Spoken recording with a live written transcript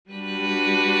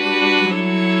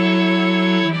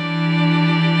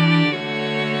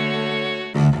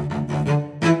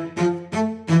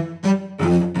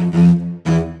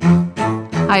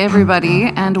Hi, everybody,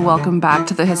 and welcome back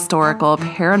to the Historical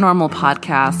Paranormal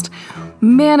Podcast.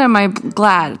 Man, am I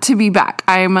glad to be back.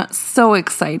 I'm so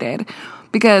excited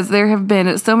because there have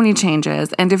been so many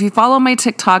changes. And if you follow my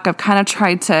TikTok, I've kind of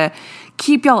tried to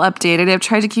keep y'all updated. I've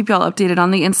tried to keep y'all updated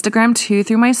on the Instagram too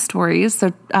through my stories.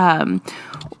 So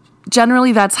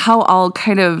generally, that's how I'll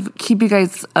kind of keep you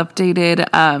guys updated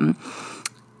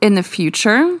in the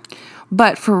future.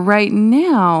 But for right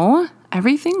now,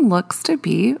 everything looks to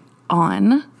be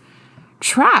on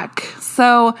track.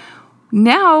 So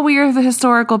now we are the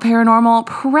Historical Paranormal,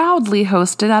 proudly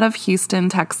hosted out of Houston,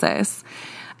 Texas.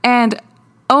 And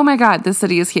oh my God, this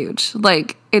city is huge.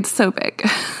 Like, it's so big.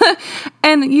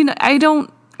 And, you know,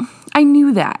 I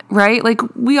knew that, right? Like,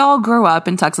 we all grow up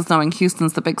in Texas knowing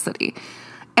Houston's the big city.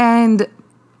 And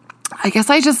I guess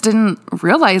I just didn't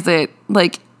realize it,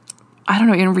 like, I don't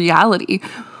know, in reality.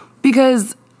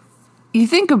 Because you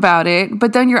think about it,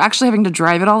 but then you're actually having to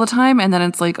drive it all the time. And then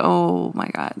it's like, oh my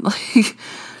God. Like,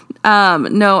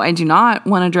 no, I do not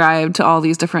want to drive to all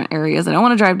these different areas. I don't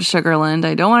want to drive to Sugarland.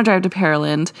 I don't want to drive to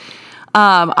Pearland.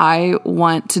 I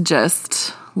want to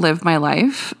just live my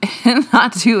life and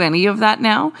not do any of that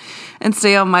now and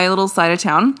stay on my little side of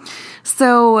town.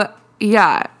 So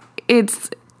yeah, it's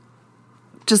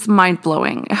just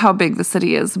mind-blowing how big the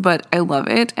city is, but I love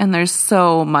it. And there's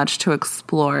so much to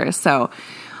explore. So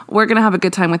we're going to have a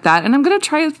good time with that. And I'm going to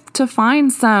try to find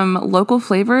some local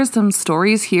flavors, some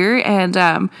stories here. And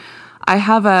I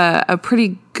have a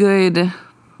pretty good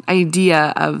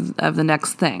idea of the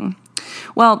next thing.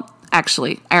 Well,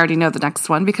 actually, I already know the next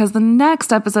one because the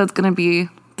next episode is going to be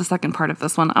the second part of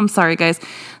this one. I'm sorry, guys.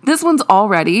 This one's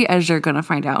already, as you're going to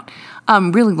find out,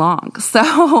 really long.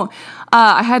 So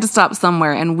I had to stop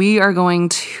somewhere, and we are going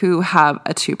to have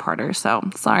a two-parter. So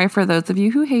sorry for those of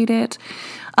you who hate it.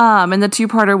 And the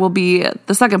two-parter will be,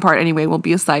 the second part anyway, will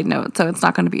be a side note. So it's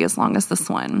not going to be as long as this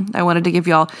one. I wanted to give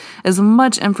y'all as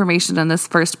much information in this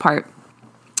first part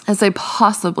as I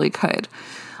possibly could.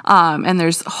 And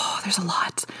there's a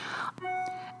lot.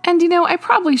 And, you know, I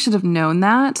probably should have known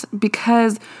that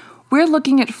because we're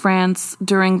looking at France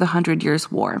during the 100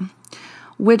 Years' War,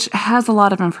 which has a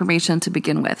lot of information to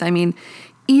begin with. I mean,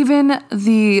 even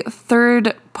the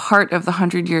third part of the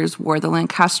 100 Years' War, the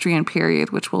Lancastrian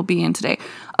period, which we'll be in today,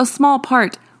 a small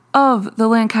part of the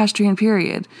Lancastrian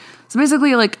period. So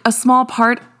basically, like a small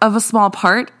part of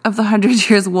the 100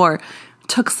 Years' War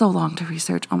took so long to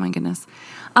research. Oh my goodness.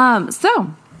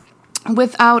 So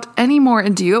without any more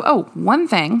ado, one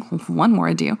more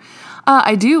ado.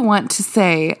 I do want to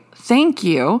say thank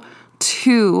you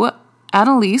to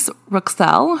Annalise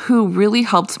Ruxell, who really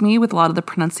helped me with a lot of the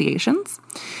pronunciations.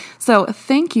 So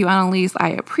thank you, Annalise.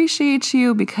 I appreciate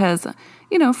you because,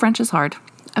 you know, French is hard.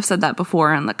 I've said that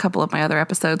before in a couple of my other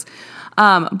episodes.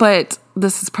 But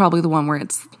this is probably the one where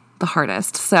it's the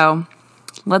hardest. So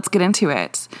let's get into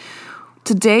it.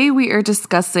 Today we are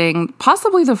discussing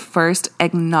possibly the first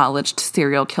acknowledged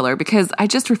serial killer because I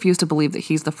just refuse to believe that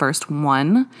he's the first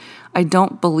one. I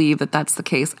don't believe that that's the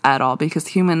case at all because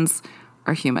humans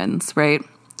are humans, right?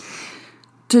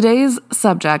 Today's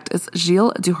subject is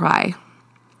Gilles de Rais.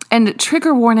 And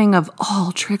trigger warning of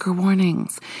all trigger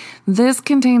warnings. This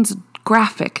contains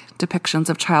graphic depictions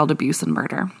of child abuse and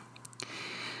murder.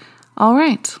 All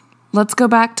right, let's go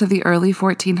back to the early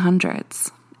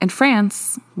 1400s. In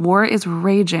France, war is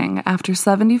raging after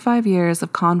 75 years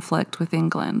of conflict with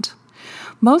England,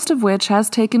 most of which has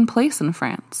taken place in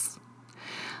France.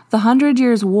 The 100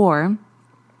 Years' War,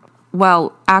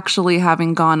 while actually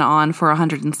having gone on for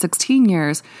 116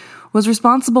 years, was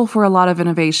responsible for a lot of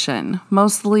innovation,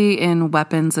 mostly in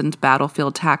weapons and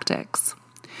battlefield tactics.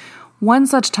 One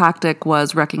such tactic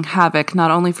was wreaking havoc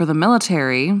not only for the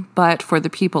military, but for the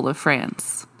people of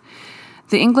France.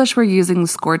 The English were using the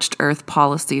scorched earth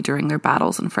policy during their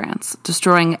battles in France,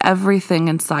 destroying everything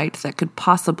in sight that could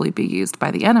possibly be used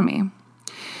by the enemy.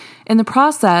 In the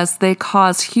process, they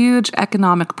caused huge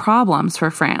economic problems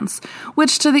for France,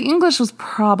 which to the English was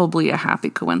probably a happy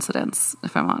coincidence,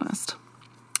 if I'm honest.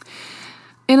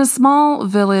 In a small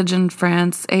village in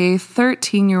France, a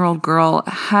 13-year-old girl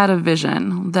had a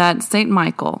vision that St.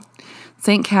 Michael,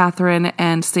 St. Catherine,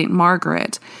 and St.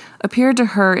 Margaret appeared to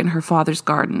her in her father's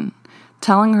garden,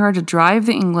 telling her to drive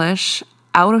the English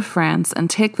out of France and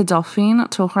take the Dauphine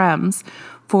to Reims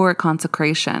for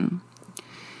consecration.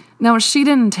 Now, she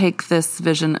didn't take this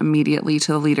vision immediately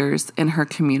to the leaders in her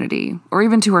community, or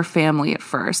even to her family at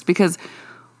first, because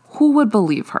who would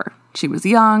believe her? She was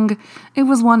young, it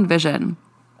was one vision.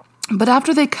 But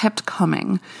after they kept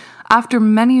coming, After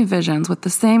many visions with the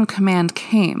same command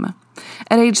came.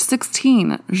 At age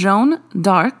 16, Joan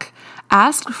d'Arc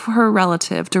asked for her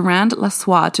relative Durand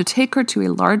Lassois to take her to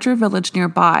a larger village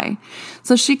nearby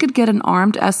so she could get an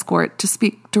armed escort to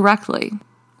speak directly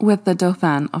with the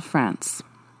Dauphin of France.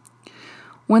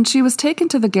 When she was taken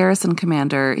to the garrison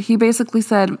commander, he basically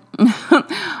said,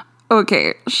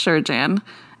 "Okay, sure, Jan,"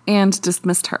 and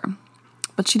dismissed her.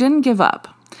 But she didn't give up.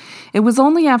 It was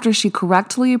only after she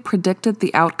correctly predicted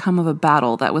the outcome of a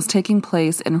battle that was taking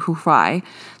place in Rouvray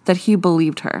that he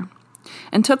believed her,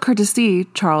 and took her to see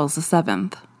Charles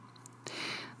VII.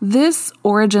 This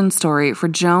origin story for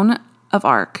Joan of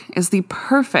Arc is the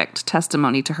perfect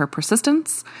testimony to her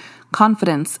persistence,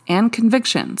 confidence, and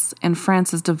convictions in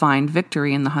France's divine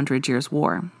victory in the 100 Years'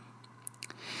 War.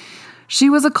 She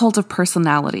was a cult of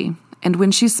personality, and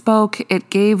when she spoke, it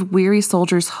gave weary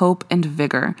soldiers hope and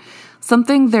vigor,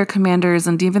 something their commanders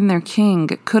and even their king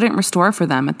couldn't restore for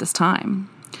them at this time.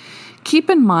 Keep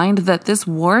in mind that this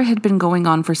war had been going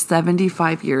on for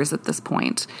 75 years at this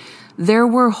point. There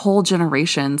were whole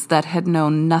generations that had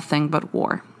known nothing but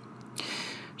war.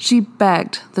 She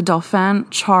begged the Dauphin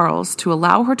Charles to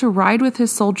allow her to ride with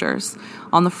his soldiers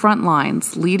on the front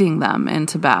lines, leading them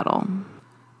into battle.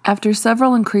 After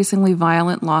several increasingly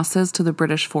violent losses to the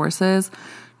British forces,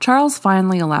 Charles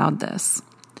finally allowed this.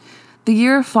 The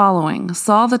year following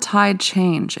saw the tide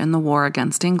change in the war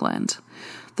against England.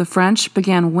 The French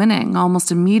began winning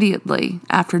almost immediately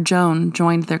after Joan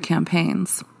joined their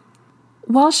campaigns.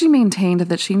 While she maintained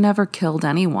that she never killed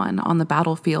anyone on the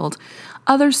battlefield,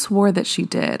 others swore that she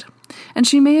did, and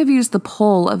she may have used the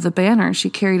pole of the banner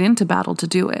she carried into battle to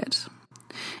do it.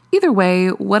 Either way,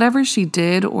 whatever she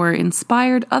did or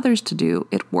inspired others to do,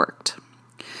 it worked.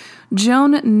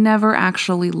 Joan never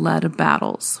actually led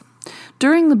battles.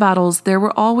 During the battles, there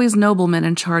were always noblemen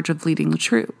in charge of leading the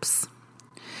troops.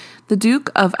 The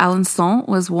Duke of Alençon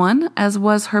was one, as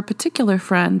was her particular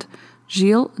friend,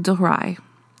 Gilles de Rais.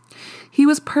 He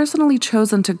was personally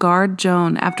chosen to guard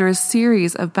Joan after a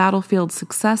series of battlefield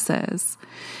successes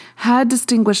had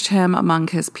distinguished him among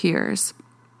his peers.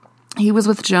 He was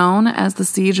with Joan as the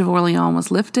siege of Orleans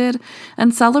was lifted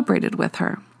and celebrated with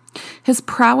her. His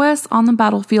prowess on the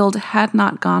battlefield had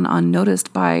not gone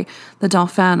unnoticed by the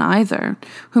Dauphin either,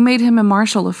 who made him a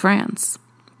Marshal of France.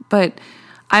 But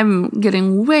I'm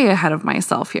getting way ahead of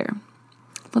myself here.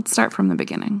 Let's start from the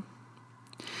beginning.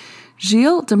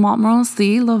 Gilles de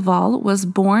Montmorency-Laval was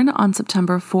born on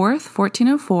September 4th,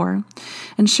 1404,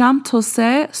 in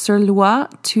Champtocé-sur-Loire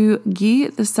to Guy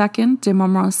II de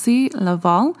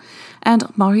Montmorency-Laval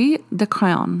and Marie de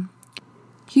Craon.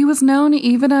 He was known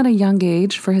even at a young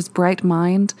age for his bright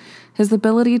mind, his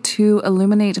ability to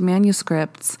illuminate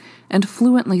manuscripts, and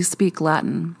fluently speak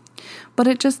Latin. But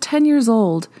at just 10 years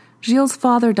old, Gilles'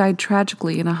 father died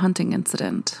tragically in a hunting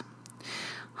incident.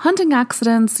 Hunting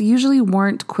accidents usually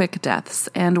weren't quick deaths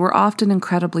and were often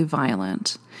incredibly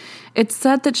violent. It's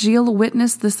said that Gilles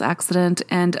witnessed this accident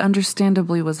and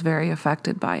understandably was very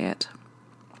affected by it.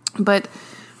 But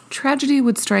tragedy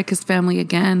would strike his family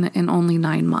again in only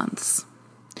 9 months.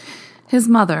 His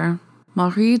mother,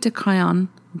 Marie de Craon,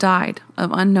 died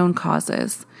of unknown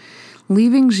causes,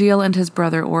 leaving Gilles and his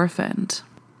brother orphaned.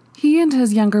 He and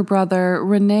his younger brother,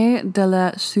 René de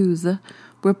la Suze,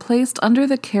 were placed under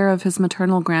the care of his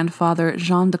maternal grandfather,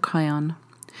 Jean de Craon.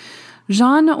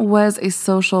 Jean was a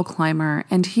social climber,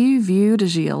 and he viewed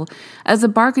Gilles as a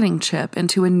bargaining chip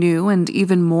into a new and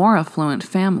even more affluent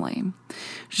family.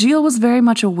 Gilles was very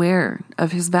much aware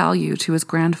of his value to his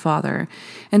grandfather,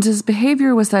 and his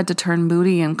behavior was said to turn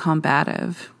moody and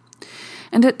combative.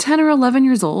 And at 10 or 11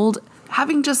 years old,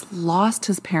 having just lost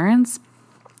his parents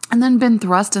and then been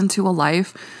thrust into a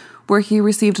life where he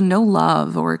received no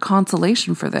love or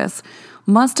consolation for this,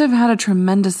 must have had a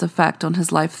tremendous effect on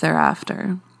his life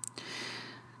thereafter.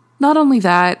 Not only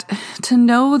that, to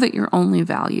know that your only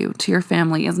value to your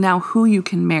family is now who you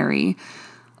can marry,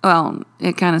 well,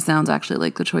 it kind of sounds actually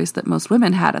like the choice that most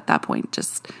women had at that point,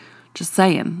 just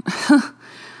saying.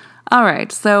 All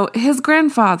right, so his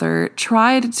grandfather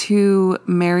tried to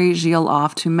marry Gilles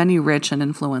off to many rich and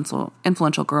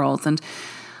influential girls, and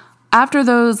after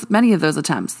many of those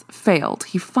attempts failed,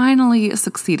 he finally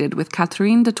succeeded with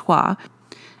Catherine de Troyes,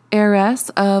 heiress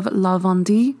of La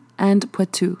Vendée and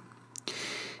Poitou.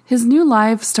 His new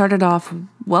life started off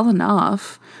well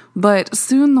enough, but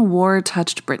soon the war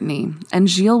touched Brittany, and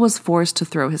Gilles was forced to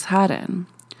throw his hat in.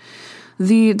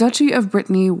 The Duchy of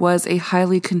Brittany was a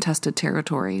highly contested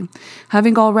territory,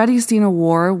 having already seen a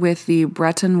war with the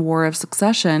Breton War of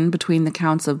Succession between the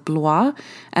Counts of Blois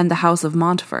and the House of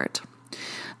Montfort.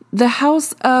 The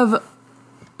House of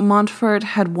Montfort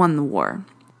had won the war,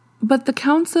 But the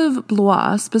Counts of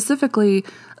Blois, specifically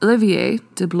Olivier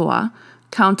de Blois,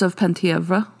 Count of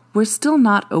Penthièvre, were still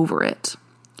not over it.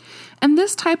 And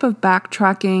this type of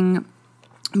backtracking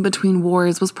between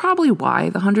wars was probably why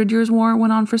the 100 Years' War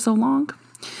went on for so long.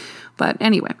 But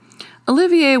anyway,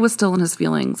 Olivier was still in his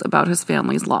feelings about his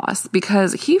family's loss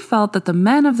because he felt that the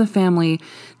men of the family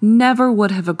never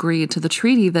would have agreed to the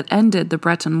treaty that ended the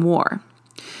Breton War.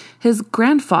 His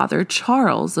grandfather,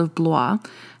 Charles of Blois,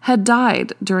 had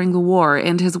died during the war,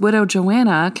 and his widow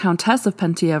Joanna, Countess of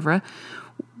Penthièvre,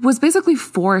 was basically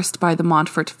forced by the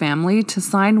Montfort family to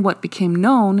sign what became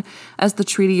known as the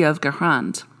Treaty of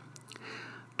Guérande.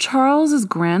 Charles's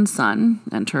grandson,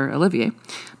 enter Olivier,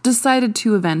 decided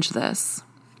to avenge this.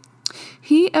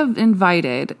 He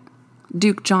invited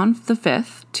Duke John V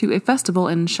to a festival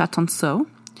in Châteauneuf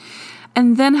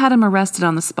and then had him arrested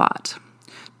on the spot.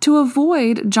 To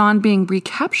avoid John being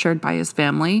recaptured by his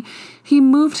family, he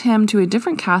moved him to a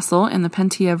different castle in the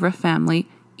Penthièvre family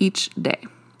each day.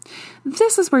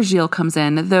 This is where Gilles comes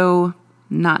in, though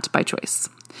not by choice.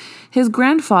 His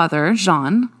grandfather,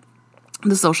 Jean,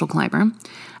 the social climber,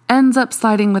 ends up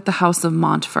siding with the House of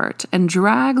Montfort and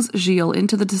drags Gilles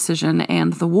into the decision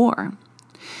and the war.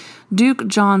 Duke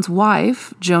John's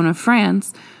wife, Joan of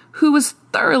France, who was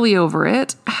thoroughly over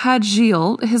it, had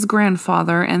Gilles, his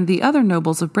grandfather, and the other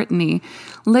nobles of Brittany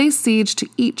lay siege to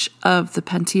each of the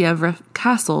Penthièvre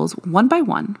castles one by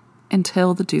one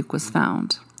until the Duke was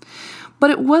found. But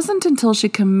it wasn't until she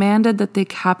commanded that they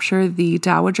capture the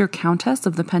Dowager Countess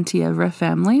of the Penthièvre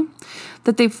family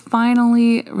that they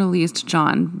finally released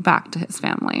John back to his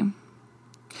family.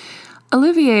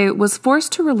 Olivier was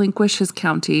forced to relinquish his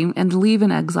county and leave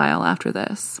in exile after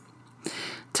this.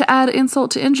 To add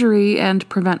insult to injury and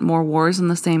prevent more wars in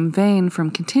the same vein from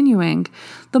continuing,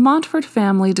 the Montfort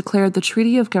family declared the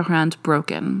Treaty of Guérande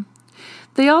broken.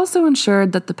 They also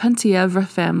ensured that the Penthièvre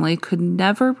family could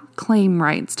never claim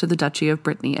rights to the Duchy of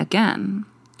Brittany again.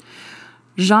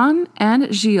 Jean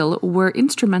and Gilles were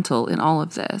instrumental in all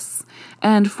of this,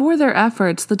 and for their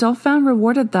efforts, the Dauphin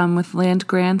rewarded them with land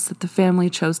grants that the family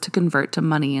chose to convert to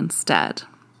money instead.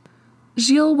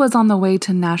 Gilles was on the way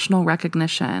to national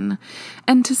recognition,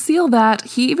 and to seal that,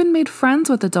 he even made friends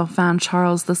with the Dauphin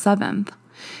Charles VII.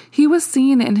 He was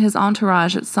seen in his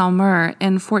entourage at Saumur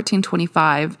in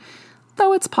 1425,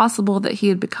 though it's possible that he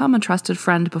had become a trusted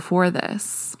friend before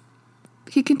this.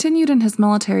 He continued in his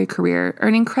military career,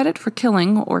 earning credit for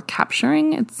killing, or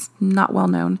capturing, it's not well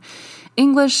known,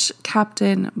 English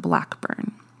Captain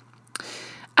Blackburn.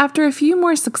 After a few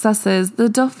more successes, the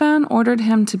Dauphin ordered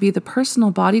him to be the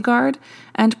personal bodyguard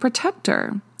and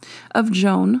protector of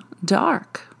Joan of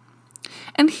Arc.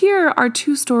 And here our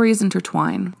two stories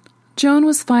intertwine. Joan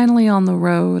was finally on the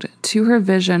road to her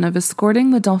vision of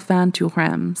escorting the Dauphin to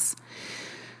Reims.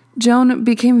 Joan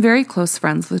became very close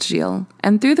friends with Gilles,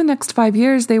 and through the next 5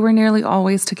 years they were nearly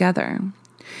always together.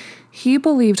 He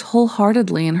believed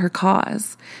wholeheartedly in her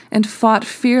cause and fought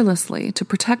fearlessly to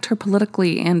protect her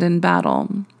politically and in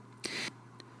battle.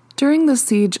 During the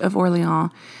siege of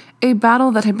Orléans, a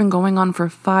battle that had been going on for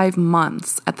 5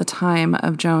 months at the time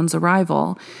of Joan's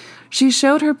arrival, she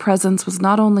showed her presence was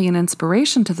not only an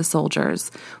inspiration to the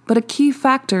soldiers, but a key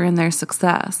factor in their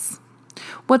success.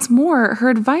 What's more, her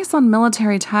advice on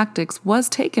military tactics was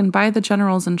taken by the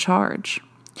generals in charge.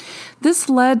 This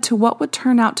led to what would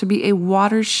turn out to be a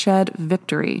watershed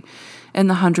victory in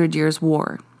the 100 Years'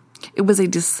 War. It was a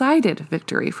decided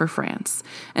victory for France,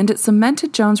 and it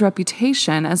cemented Joan's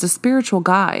reputation as a spiritual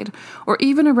guide, or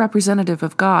even a representative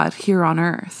of God here on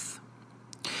earth.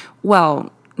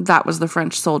 Well, that was the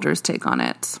French soldiers' take on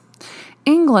it.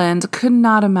 England could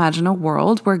not imagine a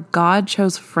world where God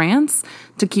chose France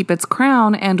to keep its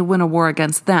crown and win a war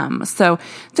against them, so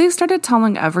they started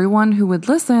telling everyone who would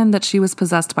listen that she was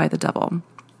possessed by the devil.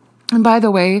 And by the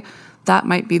way, that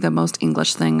might be the most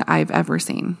English thing I've ever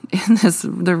seen in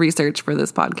the research for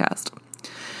this podcast.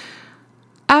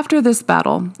 After this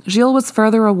battle, Gilles was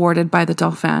further awarded by the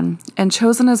Dauphin and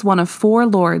chosen as one of 4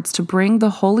 lords to bring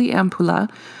the Holy Ampulla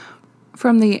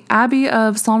from the Abbey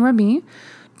of Saint-Remy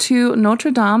to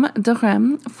Notre Dame de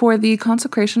Reims for the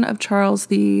consecration of Charles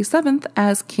VII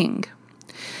as king.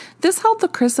 This held the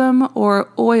chrism or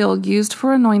oil used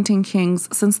for anointing kings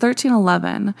since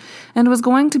 1311 and was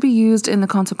going to be used in the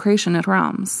consecration at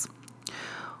Reims.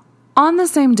 On the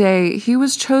same day he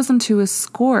was chosen to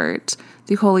escort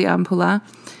the Holy Ampulla,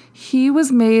 he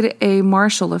was made a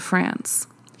Marshal of France.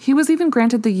 He was even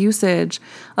granted the usage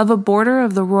of a border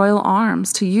of the royal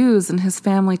arms to use in his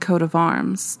family coat of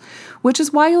arms, which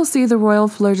is why you'll see the royal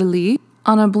fleur-de-lis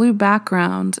on a blue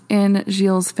background in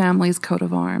Gilles' family's coat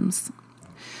of arms.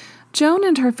 Joan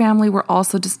and her family were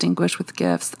also distinguished with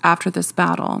gifts after this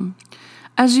battle.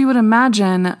 As you would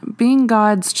imagine, being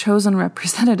God's chosen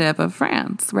representative of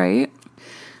France, right?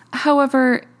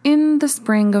 However, in the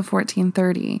spring of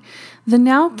 1430, the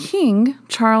now King,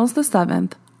 Charles VII,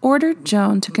 ordered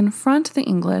Joan to confront the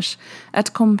English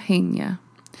at Compiègne.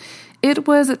 It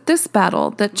was at this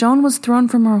battle that Joan was thrown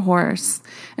from her horse,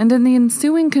 and in the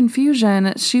ensuing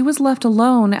confusion, she was left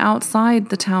alone outside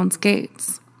the town's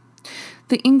gates.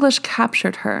 The English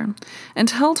captured her and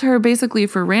held her basically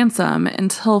for ransom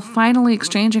until finally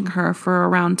exchanging her for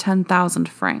around 10,000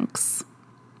 francs.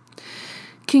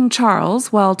 King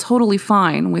Charles, while totally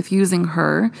fine with using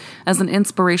her as an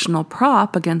inspirational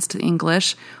prop against the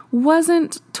English,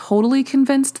 wasn't totally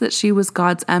convinced that she was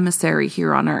God's emissary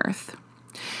here on earth.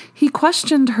 He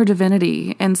questioned her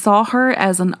divinity and saw her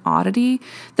as an oddity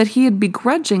that he had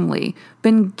begrudgingly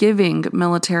been giving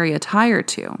military attire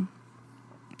to.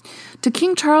 To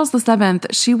King Charles VII,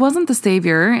 she wasn't the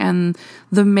savior and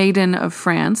the maiden of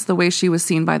France the way she was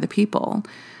seen by the people.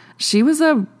 She was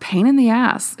a pain in the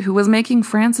ass who was making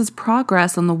France's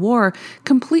progress in the war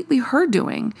completely her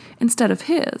doing instead of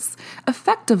his,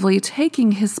 effectively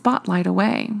taking his spotlight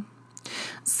away.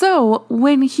 So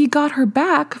when he got her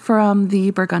back from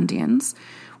the Burgundians,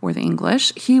 or the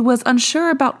English, he was unsure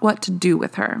about what to do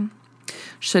with her.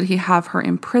 Should he have her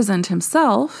imprisoned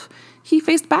himself, he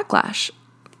faced backlash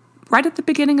right at the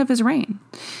beginning of his reign.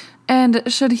 And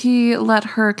should he let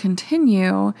her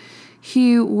continue,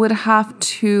 he would have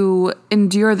to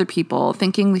endure the people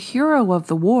thinking the hero of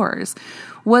the wars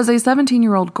was a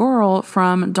 17-year-old girl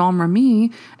from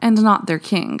Domremy and not their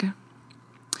king.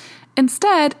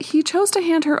 Instead, he chose to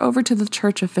hand her over to the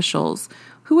church officials,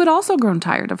 who had also grown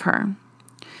tired of her.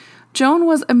 Joan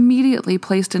was immediately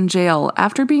placed in jail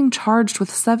after being charged with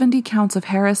 70 counts of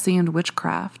heresy and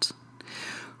witchcraft.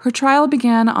 Her trial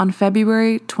began on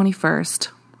February 21st,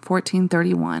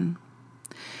 1431.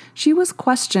 She was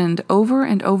questioned over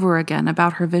and over again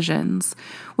about her visions,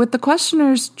 with the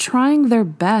questioners trying their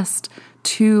best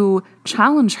to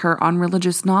challenge her on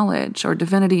religious knowledge or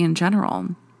divinity in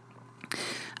general.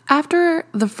 After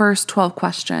the first 12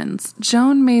 questions,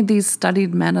 Joan made these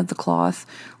studied men of the cloth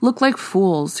look like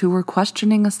fools who were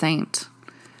questioning a saint.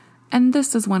 And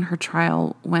this is when her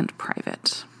trial went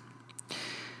private.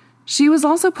 She was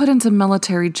also put into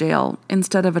military jail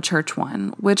instead of a church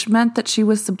one, which meant that she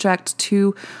was subject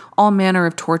to all manner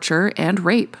of torture and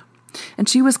rape. And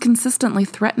she was consistently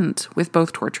threatened with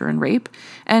both torture and rape,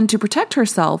 and to protect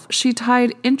herself, she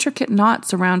tied intricate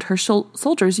knots around her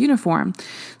soldier's uniform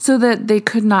so that they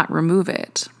could not remove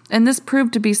it. And this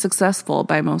proved to be successful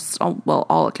by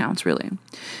all accounts, really.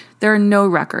 There are no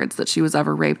records that she was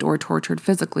ever raped or tortured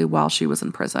physically while she was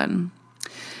in prison.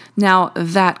 Now,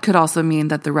 that could also mean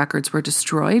that the records were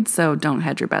destroyed, so don't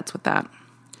hedge your bets with that.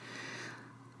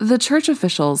 The church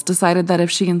officials decided that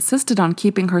if she insisted on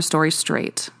keeping her story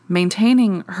straight,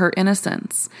 maintaining her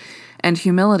innocence and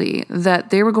humility, that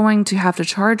they were going to have to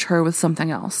charge her with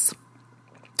something else.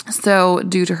 So,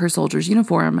 due to her soldier's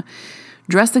uniform,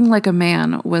 dressing like a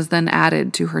man was then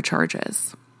added to her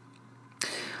charges.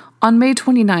 On May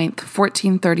 29th,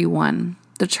 1431,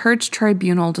 the church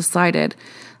tribunal decided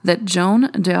that Joan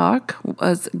of Arc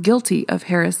was guilty of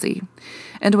heresy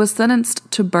and was sentenced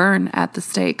to burn at the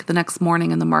stake the next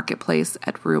morning in the marketplace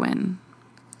at Rouen.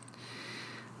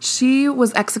 She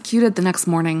was executed the next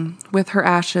morning with her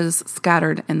ashes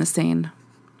scattered in the Seine.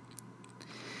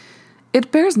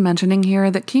 It bears mentioning here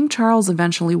that King Charles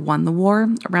eventually won the war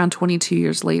around 22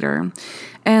 years later,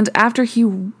 and after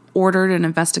he ordered an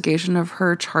investigation of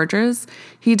her charges,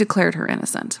 he declared her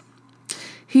innocent.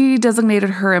 He designated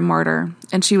her a martyr,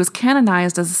 and she was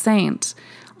canonized as a saint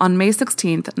on May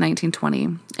 16th,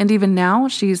 1920, and even now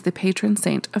she's the patron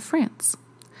saint of France.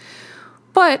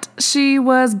 But she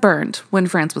was burned when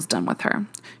France was done with her.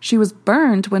 She was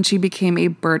burned when she became a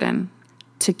burden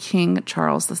to King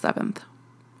Charles VII,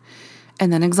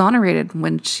 and then exonerated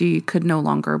when she could no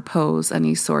longer pose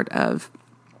any sort of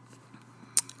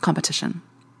competition.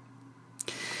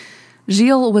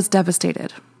 Gilles was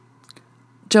devastated.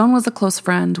 Joan was a close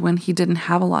friend when he didn't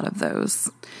have a lot of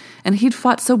those, and he'd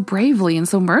fought so bravely and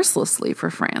so mercilessly for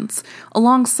France,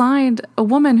 alongside a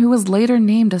woman who was later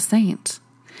named a saint.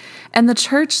 And the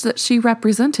church that she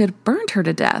represented burned her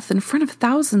to death in front of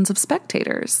thousands of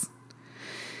spectators.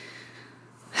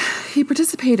 He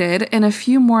participated in a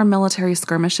few more military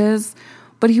skirmishes,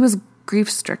 but he was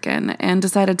grief-stricken and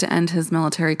decided to end his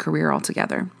military career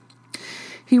altogether.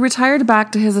 He retired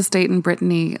back to his estate in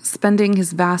Brittany, spending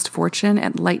his vast fortune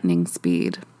at lightning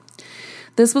speed.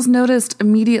 This was noticed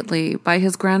immediately by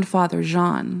his grandfather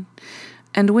Jean,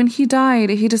 And when he died,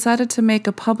 he decided to make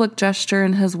a public gesture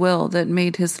in his will that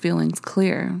made his feelings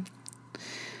clear.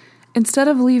 Instead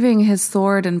of leaving his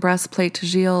sword and breastplate to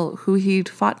Gilles, who he'd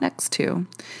fought next to,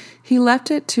 he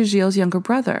left it to Gilles' younger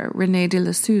brother, René de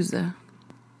la Suze.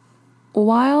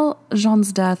 While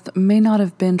Jean's death may not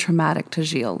have been traumatic to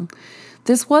Gilles,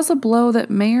 this was a blow that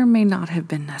may or may not have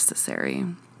been necessary.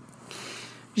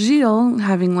 Gilles,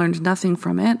 having learned nothing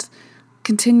from it,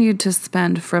 continued to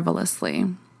spend frivolously.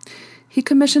 He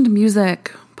commissioned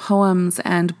music, poems,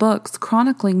 and books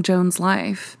chronicling Joan's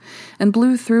life, and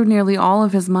blew through nearly all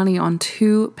of his money on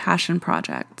 2 passion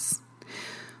projects.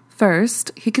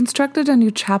 First, he constructed a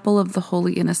new chapel of the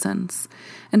Holy Innocents,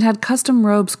 and had custom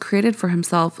robes created for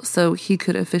himself so he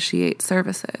could officiate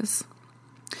services.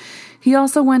 He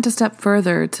also went a step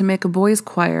further to make a boys'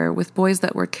 choir with boys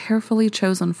that were carefully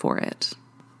chosen for it.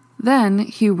 Then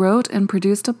he wrote and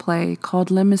produced a play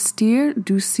called Le Mystère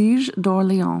du Siege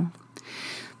d'Orléans.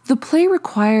 The play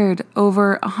required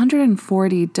over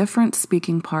 140 different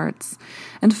speaking parts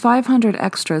and 500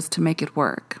 extras to make it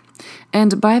work,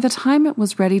 and by the time it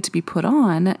was ready to be put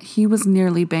on, he was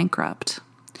nearly bankrupt.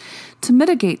 To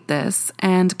mitigate this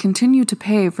and continue to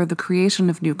pay for the creation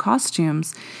of new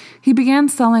costumes, he began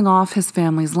selling off his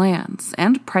family's lands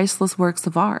and priceless works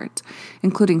of art,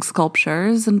 including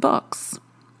sculptures and books.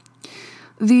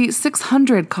 The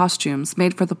 600 costumes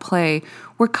made for the play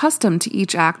were custom to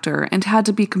each actor and had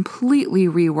to be completely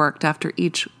reworked after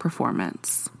each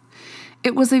performance.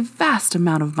 It was a vast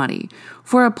amount of money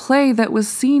for a play that was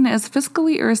seen as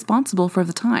fiscally irresponsible for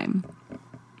the time.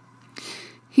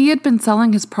 He had been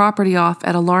selling his property off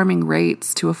at alarming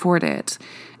rates to afford it,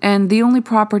 and the only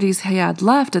properties he had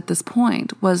left at this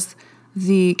point was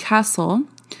the castle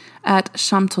at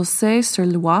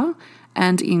Champtocé-sur-Loire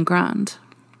and Ingrand.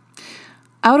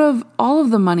 Out of all of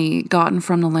the money gotten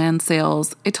from the land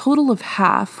sales, a total of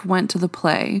half went to the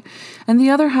play, and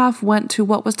the other half went to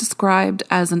what was described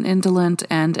as an indolent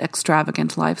and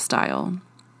extravagant lifestyle.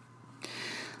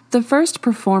 The first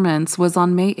performance was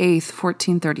on May 8th,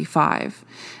 1435,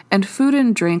 and food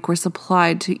and drink were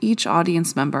supplied to each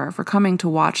audience member for coming to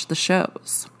watch the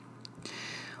shows.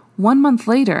 1 month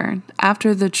later,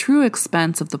 after the true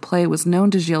expense of the play was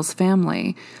known to Gilles'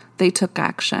 family, they took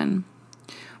action.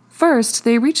 First,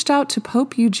 they reached out to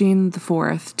Pope Eugene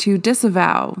IV to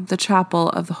disavow the Chapel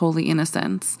of the Holy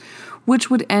Innocents, which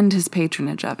would end his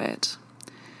patronage of it.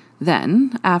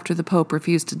 Then, after the Pope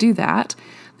refused to do that,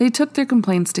 they took their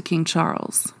complaints to King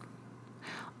Charles.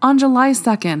 On July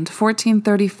 2nd,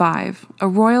 1435, a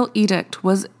royal edict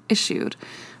was issued,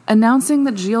 announcing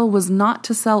that Gilles was not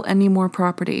to sell any more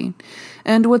property,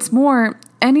 and what's more,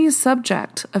 any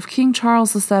subject of King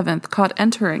Charles VII caught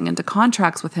entering into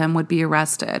contracts with him would be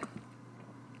arrested.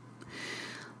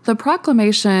 The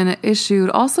proclamation issued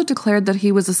also declared that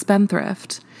he was a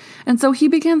spendthrift, and so he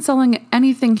began selling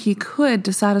anything he could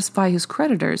to satisfy his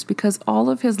creditors because all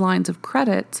of his lines of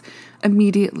credit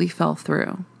immediately fell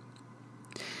through.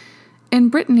 In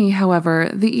Brittany,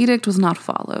 however, the edict was not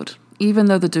followed, even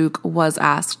though the Duke was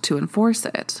asked to enforce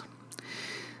it.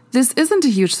 This isn't a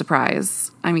huge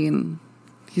surprise. I mean,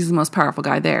 he's the most powerful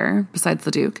guy there, besides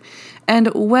the Duke.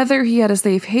 And whether he had a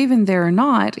safe haven there or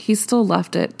not, he still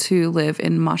left it to live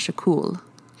in Machecoul.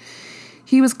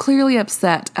 He was clearly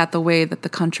upset at the way that the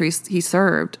country he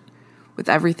served, with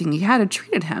everything he had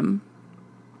treated him.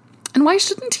 And why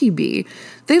shouldn't he be?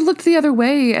 They looked the other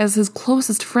way as his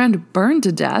closest friend burned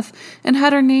to death and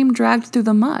had her name dragged through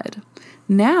the mud.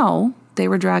 Now they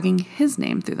were dragging his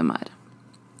name through the mud.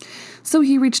 So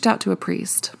he reached out to a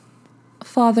priest,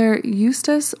 Father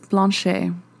Eustace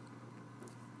Blanchet.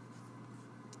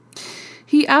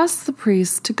 He asked the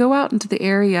priest to go out into the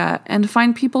area and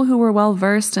find people who were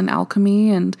well-versed in alchemy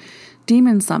and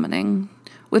demon summoning,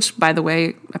 which, by the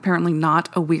way, apparently not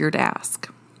a weird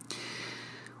ask.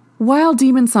 While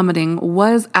demon summoning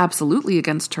was absolutely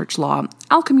against church law,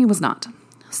 alchemy was not.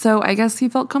 So I guess he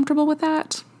felt comfortable with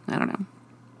that? I don't know.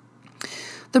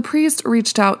 The priest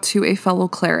reached out to a fellow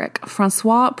cleric,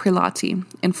 François Prelati,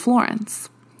 in Florence.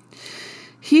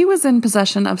 He was in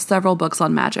possession of several books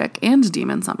on magic and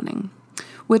demon summoning,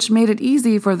 which made it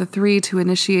easy for the three to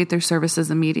initiate their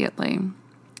services immediately.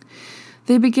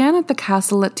 They began at the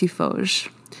castle at Tiffauges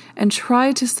and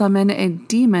tried to summon a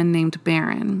demon named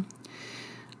Baron.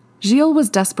 Gilles was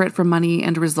desperate for money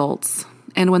and results,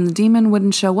 and when the demon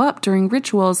wouldn't show up during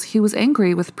rituals, he was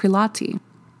angry with Prelati.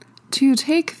 To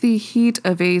take the heat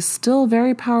of a still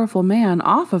very powerful man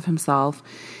off of himself,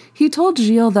 he told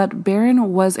Gilles that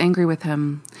Baron was angry with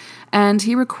him, and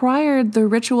he required the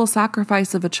ritual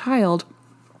sacrifice of a child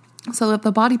so that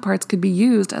the body parts could be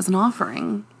used as an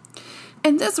offering.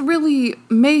 And this really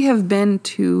may have been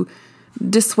to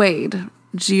dissuade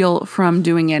Gilles from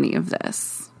doing any of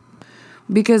this.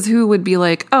 Because who would be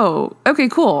like, oh, okay,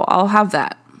 cool, I'll have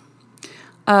that.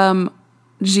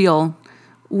 Gilles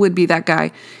would be that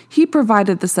guy. He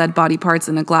provided the said body parts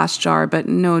in a glass jar, but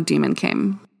no demon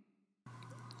came.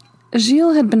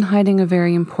 Gilles had been hiding a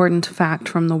very important fact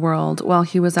from the world while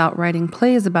he was out writing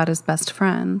plays about his best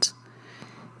friend.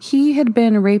 He had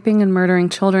been raping and murdering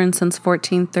children since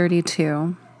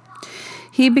 1432.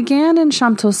 He began in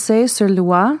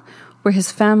Champtocé-sur-Loire, where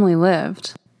his family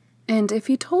lived. And if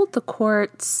he told the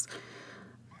courts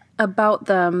about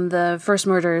them, the first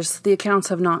murders, the accounts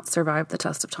have not survived the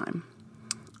test of time.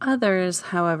 Others,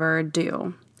 however,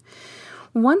 do.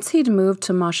 Once he'd moved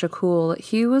to Machecoul,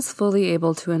 he was fully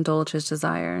able to indulge his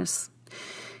desires.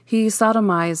 He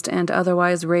sodomized and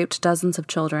otherwise raped dozens of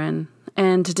children,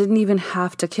 and didn't even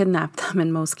have to kidnap them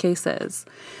in most cases.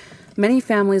 Many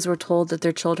families were told that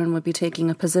their children would be taking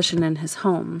a position in his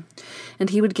home, and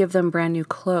he would give them brand new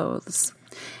clothes,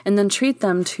 and then treat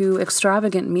them to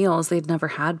extravagant meals they'd never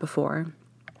had before.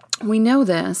 We know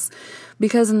this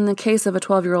because in the case of a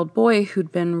 12-year-old boy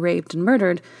who'd been raped and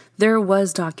murdered, there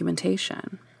was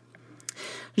documentation.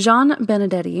 Jean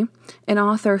Benedetti, an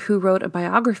author who wrote a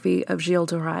biography of Gilles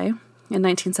de Rais in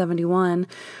 1971,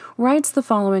 writes the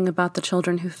following about the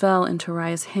children who fell into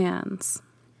Rais' hands.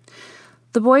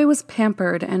 The boy was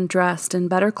pampered and dressed in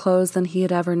better clothes than he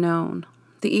had ever known.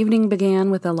 The evening began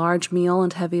with a large meal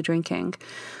and heavy drinking,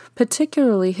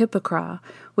 particularly hippocras,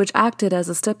 which acted as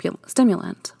a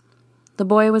stimulant. The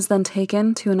boy was then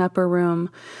taken to an upper room,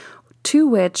 to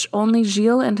which only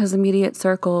Gilles and his immediate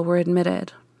circle were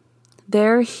admitted.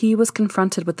 There he was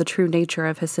confronted with the true nature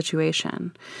of his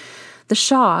situation. The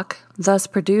shock thus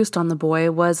produced on the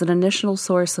boy was an initial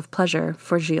source of pleasure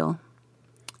for Gilles.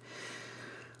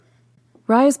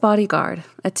 Rais' bodyguard,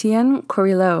 Etienne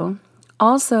Courillot,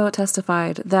 also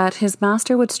testified that his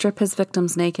master would strip his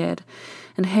victims naked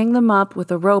and hang them up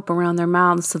with a rope around their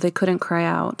mouths so they couldn't cry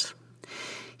out.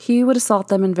 He would assault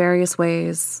them in various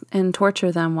ways and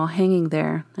torture them while hanging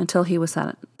there until he was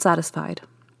satisfied.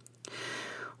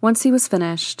 Once he was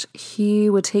finished, he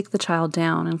would take the child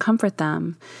down and comfort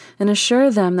them and assure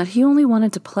them that he only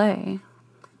wanted to play.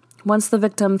 Once the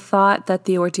victim thought that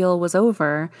the ordeal was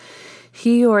over,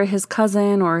 he or his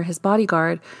cousin or his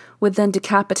bodyguard would then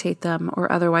decapitate them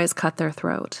or otherwise cut their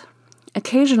throat.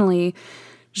 Occasionally,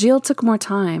 Gilles took more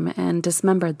time and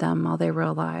dismembered them while they were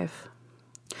alive.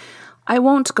 I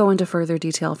won't go into further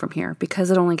detail from here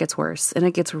because it only gets worse and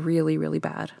it gets really, really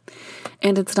bad.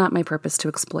 And it's not my purpose to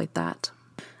exploit that.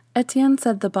 Etienne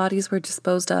said the bodies were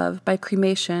disposed of by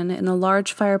cremation in a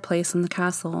large fireplace in the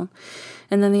castle,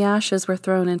 and then the ashes were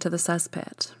thrown into the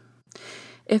cesspit.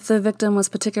 If the victim was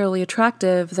particularly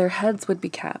attractive, their heads would be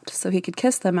kept so he could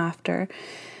kiss them after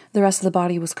the rest of the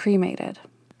body was cremated.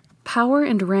 Power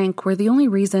and rank were the only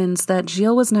reasons that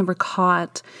Gilles was never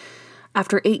caught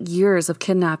after 8 years of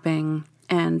kidnapping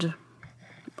and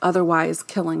otherwise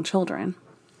killing children.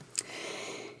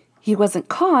 He wasn't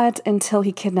caught until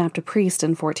he kidnapped a priest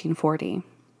in 1440.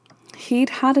 He'd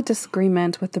had a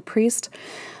disagreement with the priest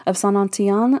of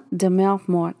Saint-Antoine de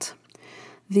Mer-Morte.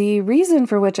 The reason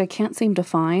for which I can't seem to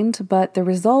find, but the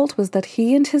result was that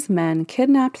he and his men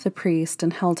kidnapped the priest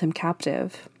and held him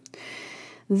captive.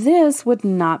 This would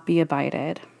not be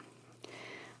abided.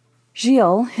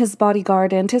 Gilles, his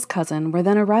bodyguard, and his cousin were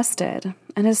then arrested,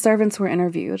 and his servants were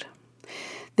interviewed.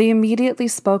 They immediately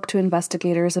spoke to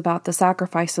investigators about the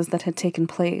sacrifices that had taken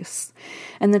place,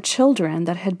 and the children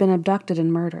that had been abducted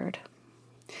and murdered.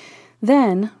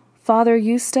 Then, Father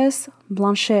Eustace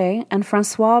Blanchet and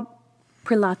Francois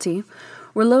Prelati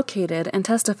were located and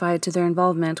testified to their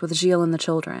involvement with Gilles and the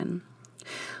children.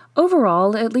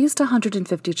 Overall, at least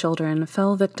 150 children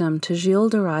fell victim to Gilles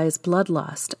de Rais'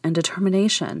 bloodlust and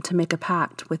determination to make a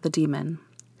pact with the demon.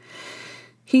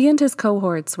 He and his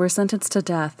cohorts were sentenced to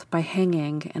death by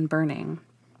hanging and burning.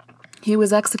 He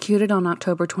was executed on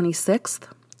October 26th,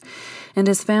 and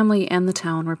his family and the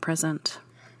town were present.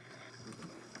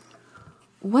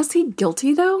 Was he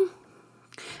guilty, though?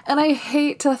 And I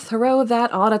hate to throw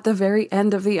that on at the very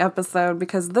end of the episode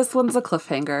because this one's a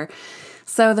cliffhanger.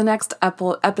 So the next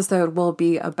episode will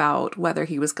be about whether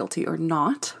he was guilty or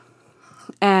not.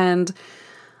 And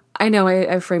I know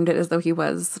I framed it as though he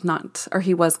was not, or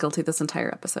he was guilty this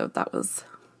entire episode. That was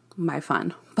my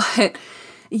fun. But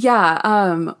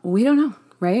yeah, we don't know,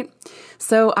 right?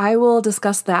 So I will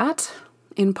discuss that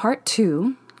in part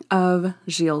 2 of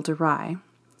Gilles de Rais.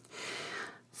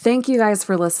 Thank you guys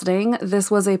for listening. This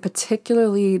was a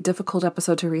particularly difficult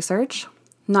episode to research,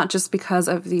 not just because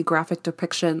of the graphic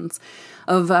depictions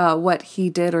of what he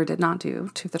did or did not do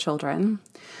to the children,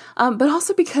 but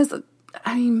also because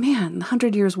I mean, man, the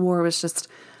 100 Years' War was just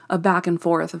a back and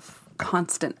forth of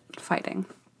constant fighting.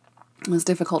 It was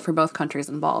difficult for both countries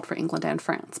involved, for England and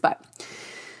France. But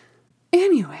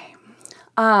anyway,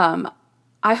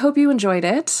 I hope you enjoyed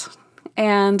it,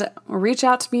 and reach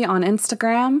out to me on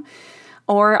Instagram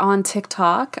or on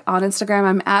TikTok. On Instagram,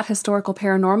 I'm at Historical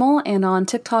Paranormal, and on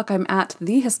TikTok, I'm at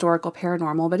The Historical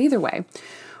Paranormal. But either way,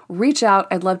 reach out.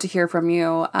 I'd love to hear from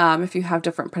you. If you have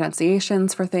different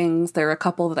pronunciations for things, there are a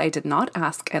couple that I did not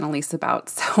ask Annalise about,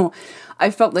 so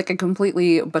I felt like I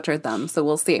completely butchered them, so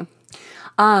we'll see.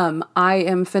 I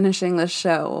am finishing this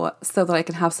show so that I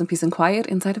can have some peace and quiet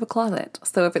inside of a closet.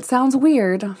 So if it sounds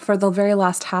weird for the very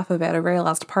last half of it, or very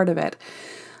last part of it,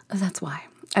 that's why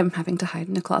I'm having to hide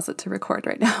in a closet to record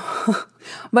right now.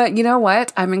 But you know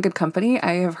what? I'm in good company.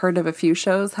 I have heard of a few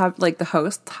shows like the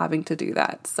hosts having to do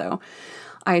that. So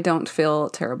I don't feel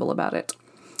terrible about it.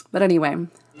 But anyway,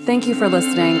 thank you for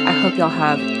listening. I hope y'all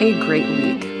have a great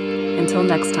week. Until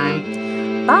next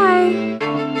time,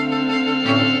 bye!